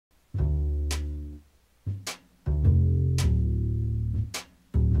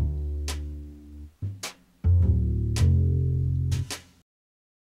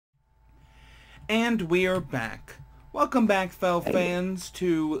And we are back. Welcome back, fellow fans,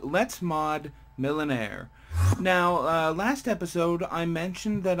 to Let's Mod Millenaire. Now, last episode, I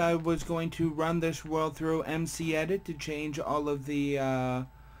mentioned that I was going to run this world through MC Edit to change all of the,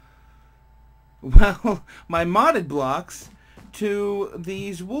 well, my modded blocks to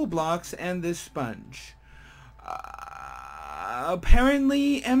these wool blocks and this sponge.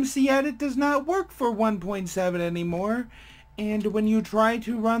 Apparently, MC Edit does not work for 1.7 anymore. And when you try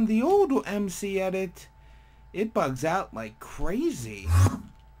to run the old MC Edit, it bugs out like crazy.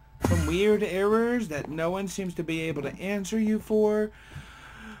 Some weird errors that no one seems to be able to answer you for.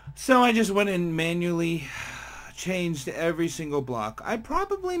 So I just went and manually changed every single block. I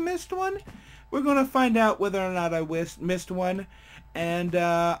probably missed one. We're going to find out whether or not I missed one. And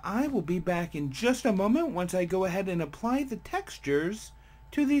I will be back in just a moment once I go ahead and apply the textures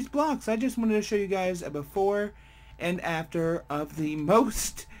to these blocks. I just wanted to show you guys a before and after of the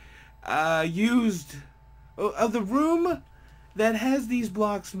most used, of the room that has these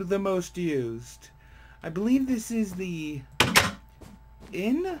blocks the most used. I believe this is the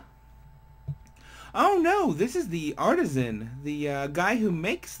inn? Oh no, this is the artisan, the guy who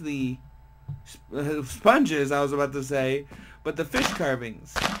makes the sponges, I was about to say, but the fish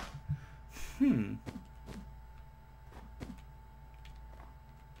carvings.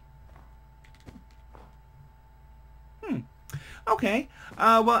 Okay,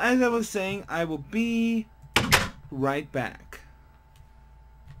 well, as I was saying, I will be right back.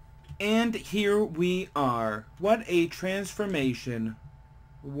 And here we are. What a transformation.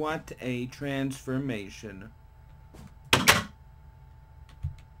 What a transformation.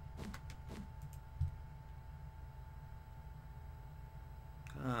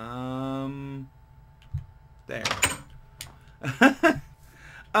 There.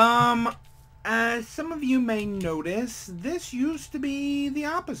 As some of you may notice, this used to be the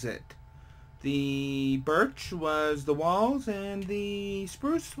opposite. The birch was the walls and the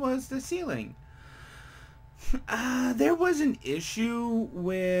spruce was the ceiling. There was an issue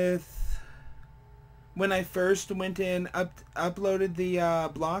with when I first went in, uploaded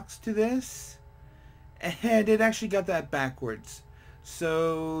the blocks to this, and it actually got that backwards.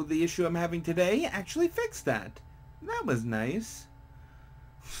 So the issue I'm having today actually fixed that. That was nice.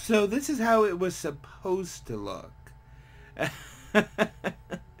 So this is how it was supposed to look.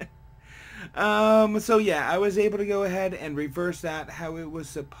 So yeah, I was able to go ahead and reverse that how it was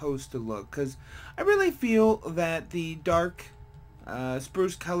supposed to look, because I really feel that the dark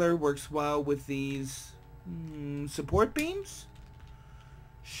spruce color works well with these support beams.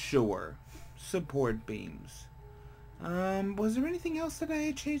 Sure, support beams. Was there anything else that I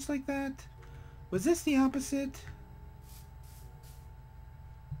had changed like that? Was this the opposite?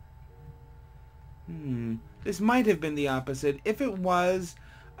 This might have been the opposite. If it was,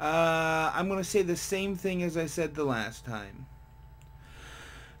 I'm going to say the same thing as I said the last time.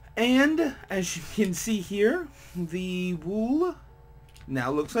 And, as you can see here, the wool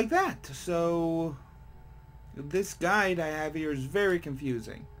now looks like that. So, this guide I have here is very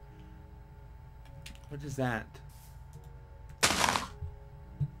confusing. What is that?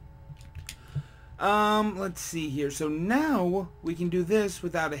 Let's see here. So now we can do this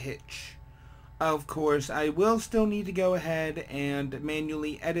without a hitch. Of course, I will still need to go ahead and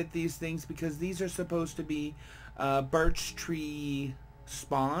manually edit these things because these are supposed to be birch tree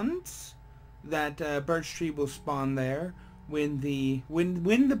spawns. That birch tree will spawn there when the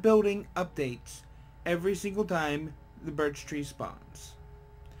building updates. Every single time the birch tree spawns.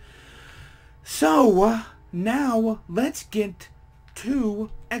 So now let's get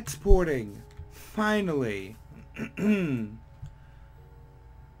to exporting. Finally.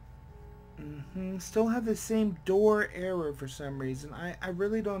 Still have the same door error for some reason. I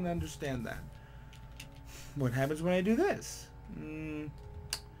really don't understand that. What happens when I do this?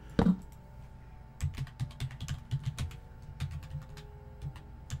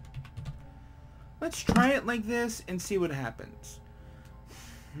 Let's try it like this and see what happens.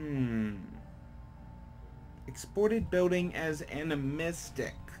 Exported building as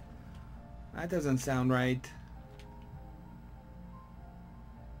animistic. That doesn't sound right.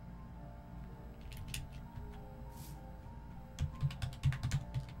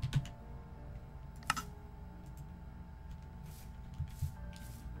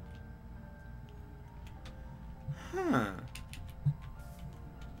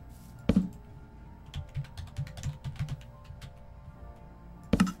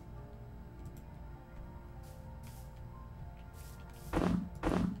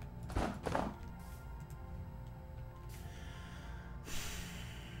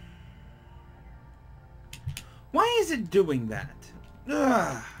 Why is it doing that?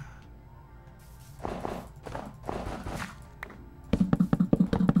 Ugh.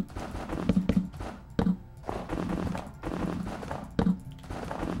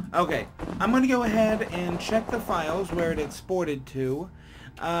 Okay, I'm going to go ahead and check the files where it exported to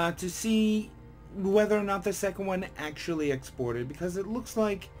see whether or not the second one actually exported, because it looks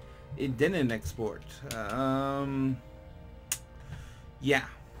like it didn't export. Yeah.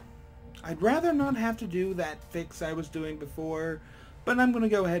 I'd rather not have to do that fix I was doing before, but I'm going to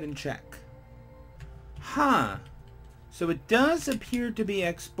go ahead and check. Huh. So it does appear to be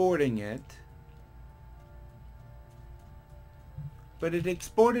exporting it, but it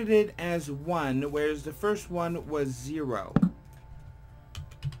exported it as 1, whereas the first one was 0.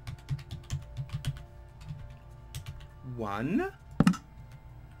 1?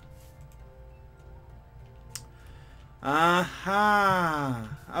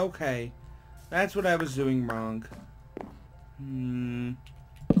 Aha! Okay. That's what I was doing wrong.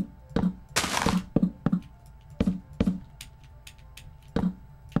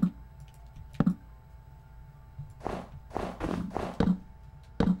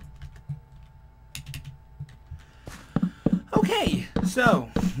 Okay, so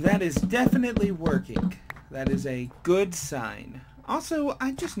that is definitely working. That is a good sign. Also,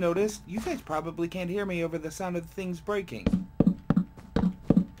 I just noticed you guys probably can't hear me over the sound of things breaking.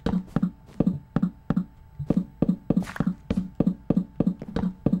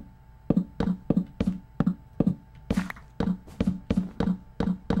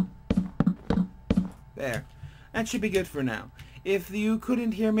 There. That should be good for now. If you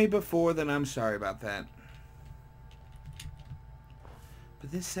couldn't hear me before, then I'm sorry about that.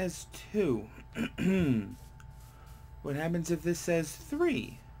 But this says 2. What happens if this says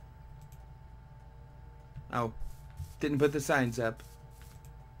 3? Oh, didn't put the signs up.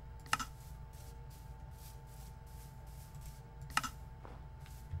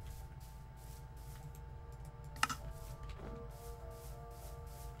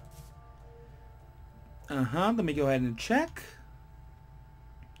 Let me go ahead and check.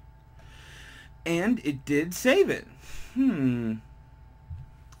 And it did save it.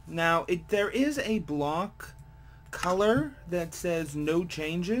 Now, there is a block color that says no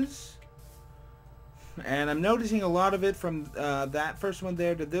changes. And I'm noticing a lot of it from that first one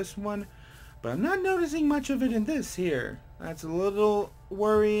there to this one. But I'm not noticing much of it in this here. That's a little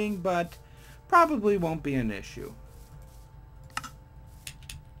worrying, but probably won't be an issue.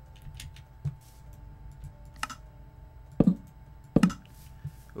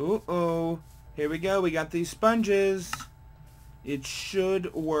 Uh-oh. Here we go. We got these sponges. It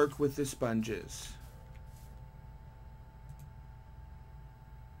should work with the sponges.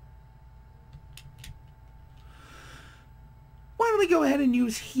 Why don't we go ahead and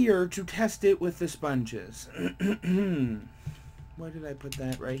use here to test it with the sponges? Where did I put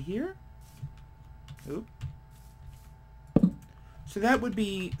that? Right here? Oop. So that would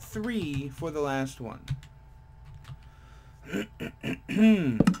be 3 for the last one.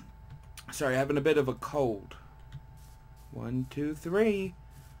 Sorry, having a bit of a cold. 1, 2, 3.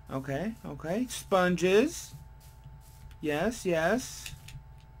 Okay, okay. Sponges. Yes, yes.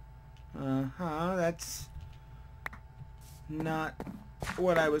 That's not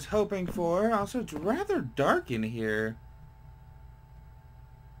what I was hoping for. Also, it's rather dark in here.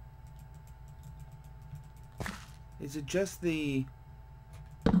 Is it just the...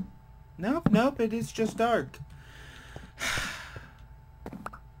 Nope, nope, it is just dark.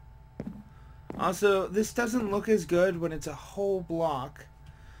 Also, this doesn't look as good when it's a whole block.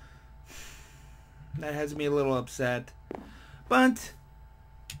 That has me a little upset. But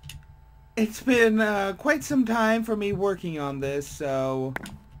it's been quite some time for me working on this, so...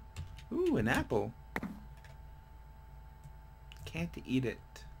 Ooh, an apple. Can't eat it.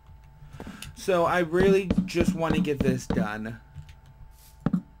 So I really just want to get this done.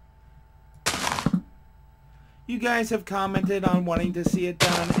 You guys have commented on wanting to see it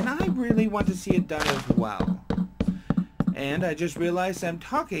done, and I really want to see it done as well. And I just realized I'm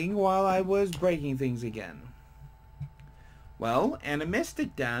talking while I was breaking things again. Well,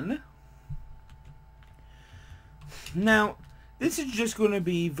 Animistic done. Now, this is just going to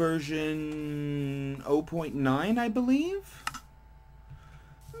be version 0.9, I believe?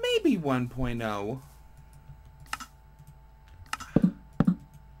 Maybe 1.0.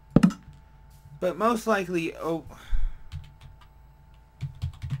 But most likely,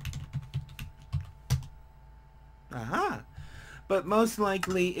 But most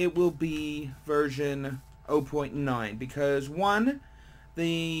likely it will be version 0.9 because 1,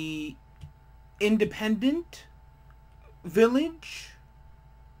 the independent village,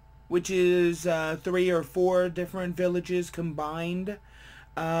 which is 3 or 4 different villages combined,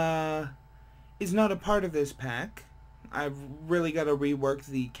 is not a part of this pack. I've really got to rework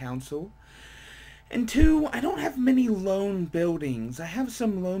the council. And two, I don't have many lone buildings. I have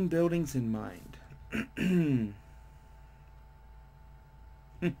some lone buildings in mind.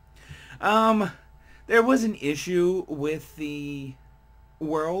 There was an issue with the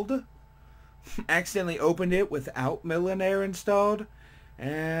world. Accidentally opened it without Millenaire installed,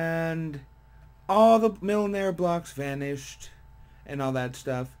 and all the Millenaire blocks vanished and all that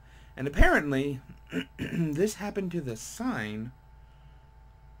stuff. And apparently this happened to the sign.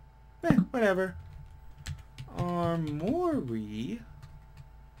 Whatever. Armory.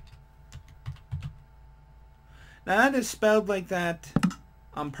 Now that is spelled like that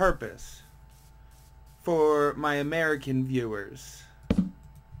on purpose for my American viewers.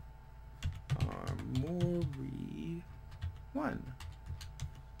 Armory 1.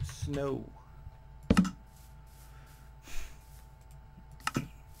 Snow.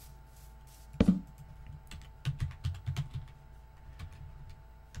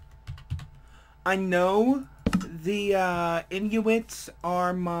 I know the Inuits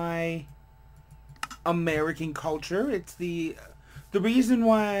are my American culture. It's the reason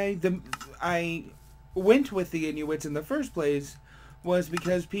why I went with the Inuits in the first place was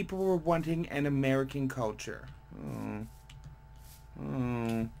because people were wanting an American culture. Oh.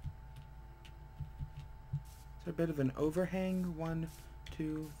 Is there a bit of an overhang? 1,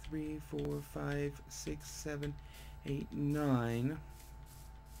 2, 3, 4, 5, 6, 7, 8, 9.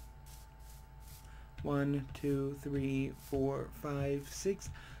 1, 2, 3, 4, 5, 6,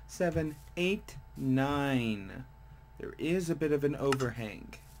 7, 8, 9. There is a bit of an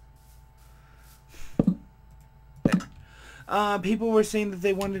overhang. There. People were saying that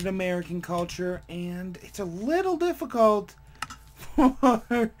they wanted American culture, and it's a little difficult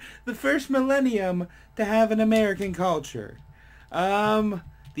for the first millennium to have an American culture. The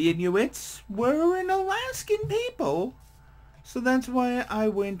Inuits were an Alaskan people, so that's why I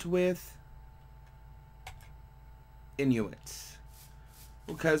went with Inuits,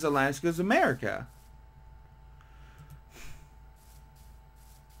 because Alaska's America.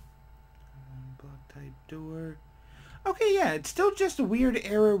 Block type door. Okay, yeah, it's still just a weird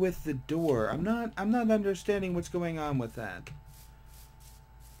error with the door. I'm not understanding what's going on with that.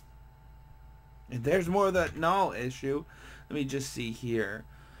 And there's more of that null issue. Let me just see here.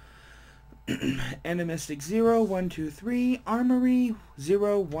 Animistic 0, 1, 2, 3. Armory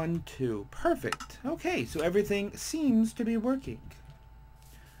 0, 1, 2. Perfect. Okay, so everything seems to be working.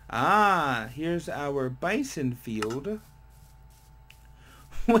 Ah, here's our bison field,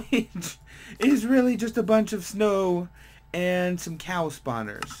 which is really just a bunch of snow and some cow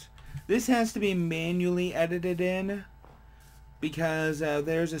spawners. This has to be manually edited in because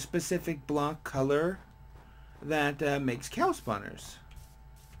there's a specific block color that makes cow spawners.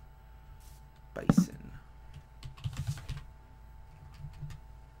 Bison.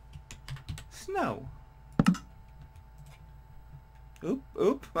 Snow.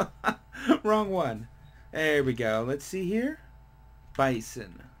 Oop. Wrong one. There we go. Let's see here.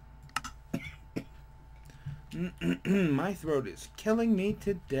 Bison. My throat is killing me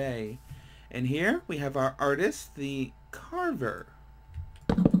today. And here we have our artist, the carver.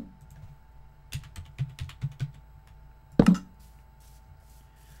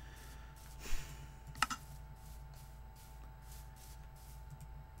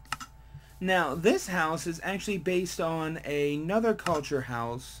 Now, this house is actually based on another culture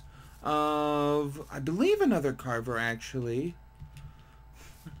house of, I believe, another carver, actually.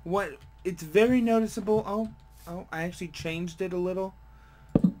 It's very noticeable. Oh, I actually changed it a little.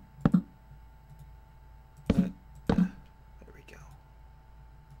 There we go.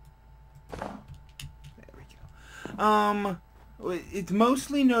 There we go. It's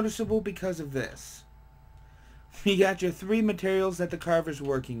mostly noticeable because of this. You got your 3 materials that the carver's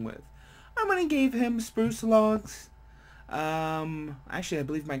working with. I'm going to give him spruce logs. Actually, I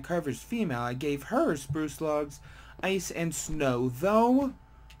believe my carver's female. I gave her spruce logs, ice, and snow. Though,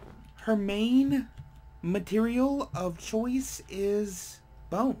 her main material of choice is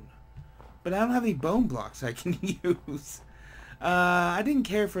bone. But I don't have any bone blocks I can use. I didn't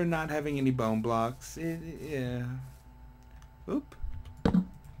care for not having any bone blocks. Yeah. Oop.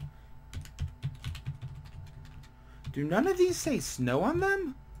 Do none of these say snow on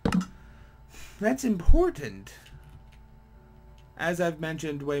them? That's important, as I've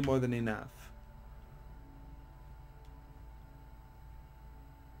mentioned way more than enough.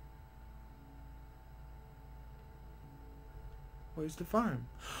 Where's the farm?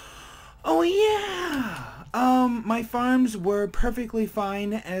 Oh yeah! My farms were perfectly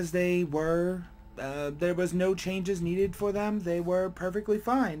fine as they were. There was no changes needed for them. They were perfectly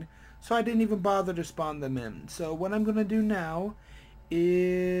fine. So I didn't even bother to spawn them in. So what I'm going to do now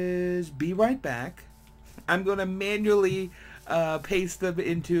is be right back. I'm going to manually paste them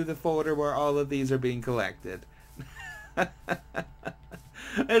into the folder where all of these are being collected.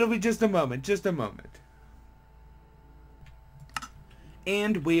 It'll be just a moment, just a moment.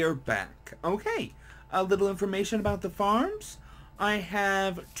 And we're back. Okay, a little information about the farms. I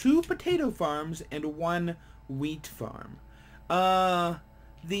have 2 potato farms and 1 wheat farm.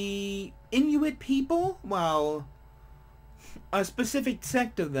 The Inuit people, well, a specific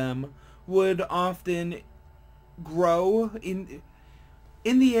sect of them would often grow in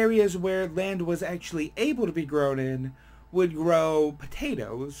the areas where land was actually able to be grown in, would grow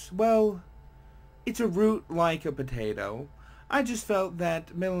potatoes. Well, it's a root like a potato. I just felt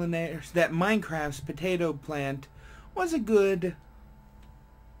that Minecraft's potato plant was a good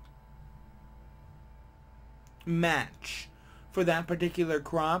match for that particular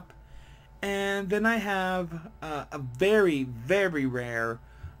crop. And then I have a very, very rare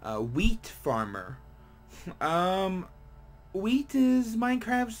wheat farmer. Wheat is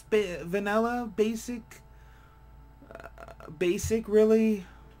Minecraft's vanilla basic really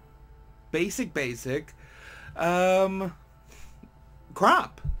basic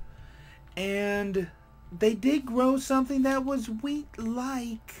crop, and they did grow something that was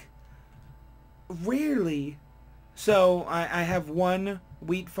wheat-like rarely. So I have 1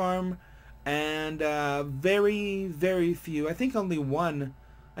 wheat farm and very, very few. I think only one.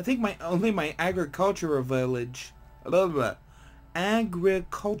 I think only my agricultural village,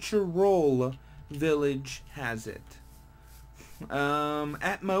 agricultural village has it.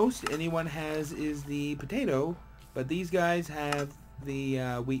 At most, anyone has is the potato, but these guys have the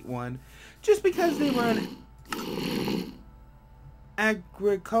wheat one, just because they were an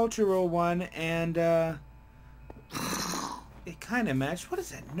agricultural one, and it kind of matched. What is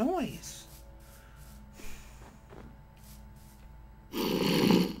that noise?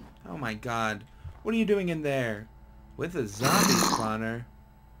 Oh my god. What are you doing in there? With a zombie spawner?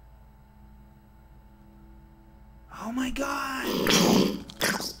 Oh my god!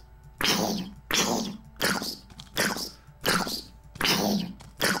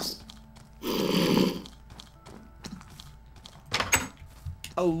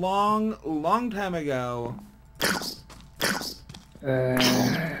 A long time ago.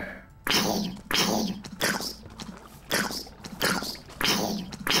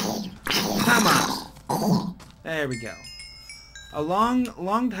 Come on. There we go. A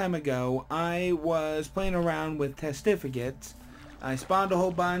long time ago, I was playing around with testificates. I spawned a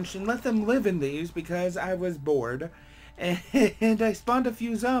whole bunch and let them live in these because I was bored. And I spawned a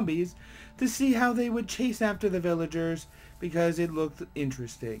few zombies to see how they would chase after the villagers because it looked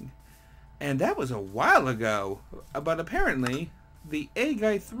interesting. And that was a while ago. But apparently, the egg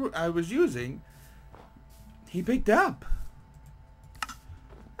I was using, he picked up.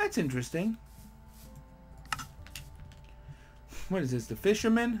 That's interesting. What is this, the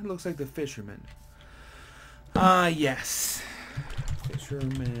fisherman? It looks like the fisherman. Yes.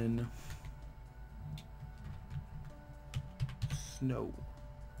 Fisherman. Snow.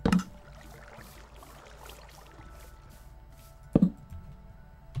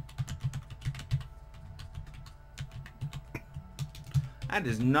 That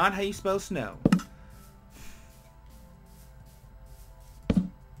is not how you spell snow.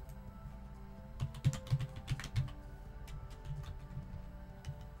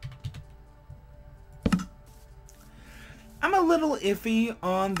 I'm a little iffy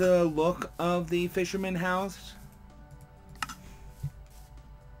on the look of the fisherman house.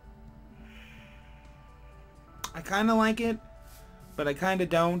 I kind of like it, but I kind of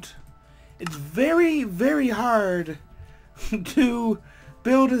don't. It's very, very hard to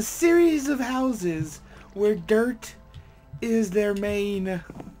build a series of houses where dirt is their main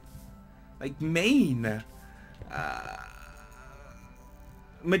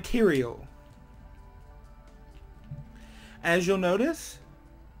material. As you'll notice,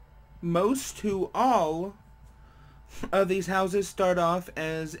 most to all of these houses start off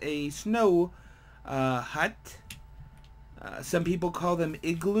as a snow hut. Some people call them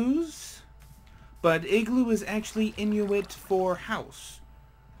igloos, but igloo is actually Inuit for house.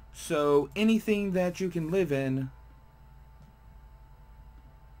 So anything that you can live in.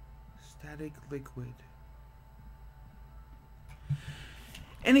 Static liquid.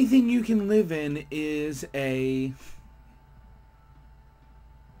 Anything you can live in is a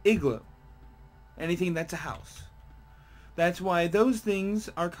igloo. Anything that's a house. That's why those things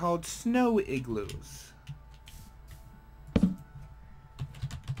are called snow igloos.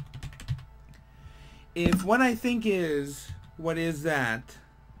 If what I think is what is that,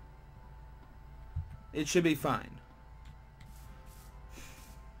 it should be fine.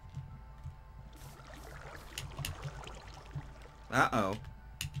 Uh-oh.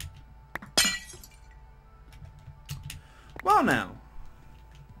 Well, now.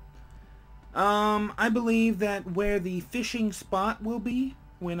 I believe that where the fishing spot will be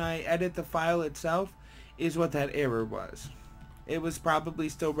when I edit the file itself is what that error was. It was probably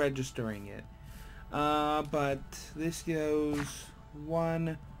still registering it. But this goes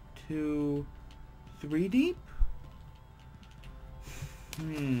 1, 2, 3 deep?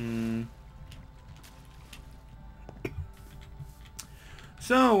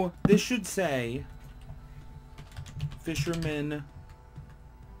 So, this should say fisherman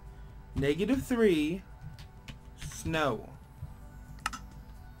 -3 snow.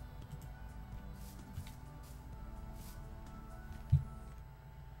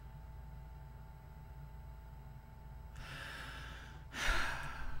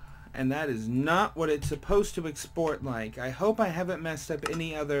 And that is not what it's supposed to export like. I hope I haven't messed up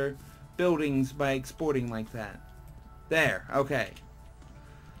any other buildings by exporting like that. There, okay.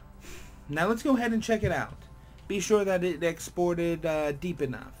 Now let's go ahead and check it out. Be sure that it exported deep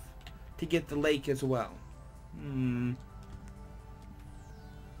enough to get the lake as well.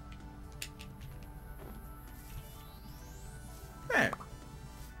 There.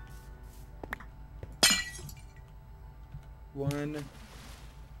 1,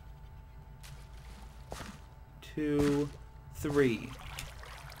 2, 3.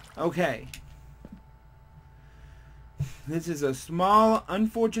 Okay. This is a small,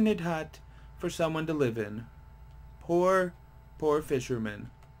 unfortunate hut for someone to live in. Poor, poor fisherman.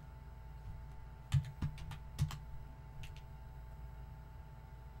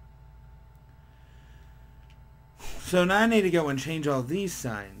 So now I need to go and change all these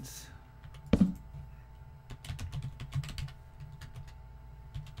signs.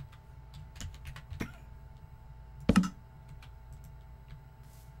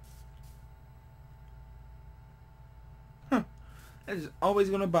 That is always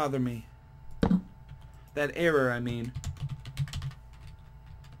going to bother me. That error, I mean.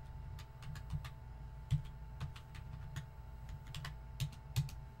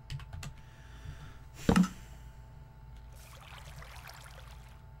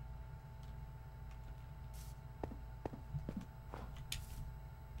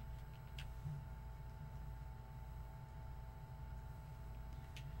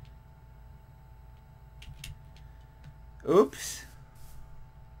 Oops.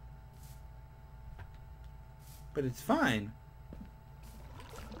 But it's fine.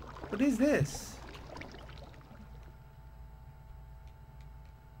 What is this?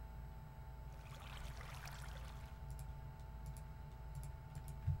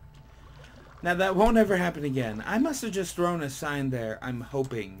 Now that won't ever happen again. I must have just thrown a sign there, I'm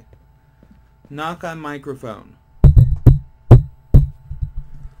hoping. Knock on microphone.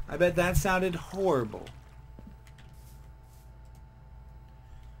 I bet that sounded horrible.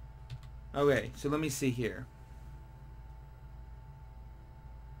 Okay, so let me see here.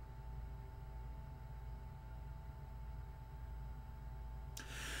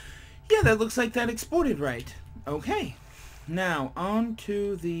 Yeah, that looks like that exported right. Okay. Now, on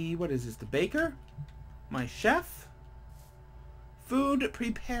to the, what is this, the baker? My chef? Food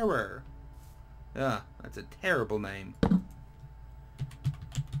preparer. Ugh, that's a terrible name.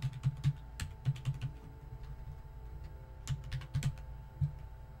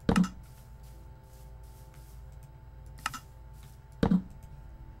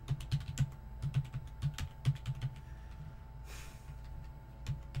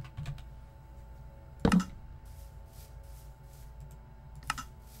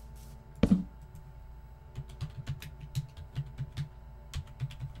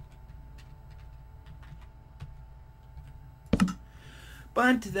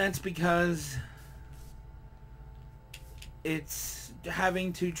 But that's because it's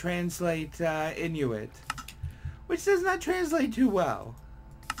having to translate Inuit, which does not translate too well.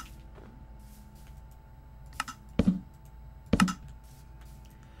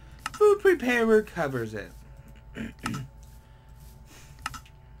 Food preparer covers it.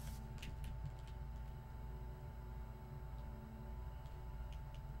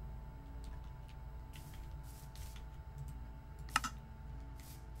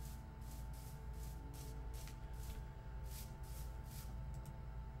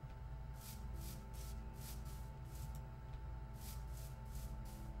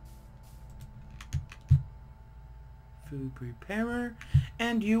 Food preparer,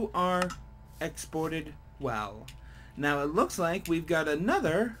 and you are exported well. Now it looks like we've got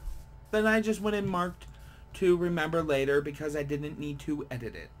another that I just went and marked to remember later because I didn't need to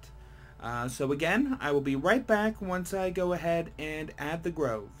edit it. So again, I will be right back once I go ahead and add the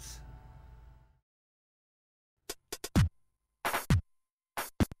groves.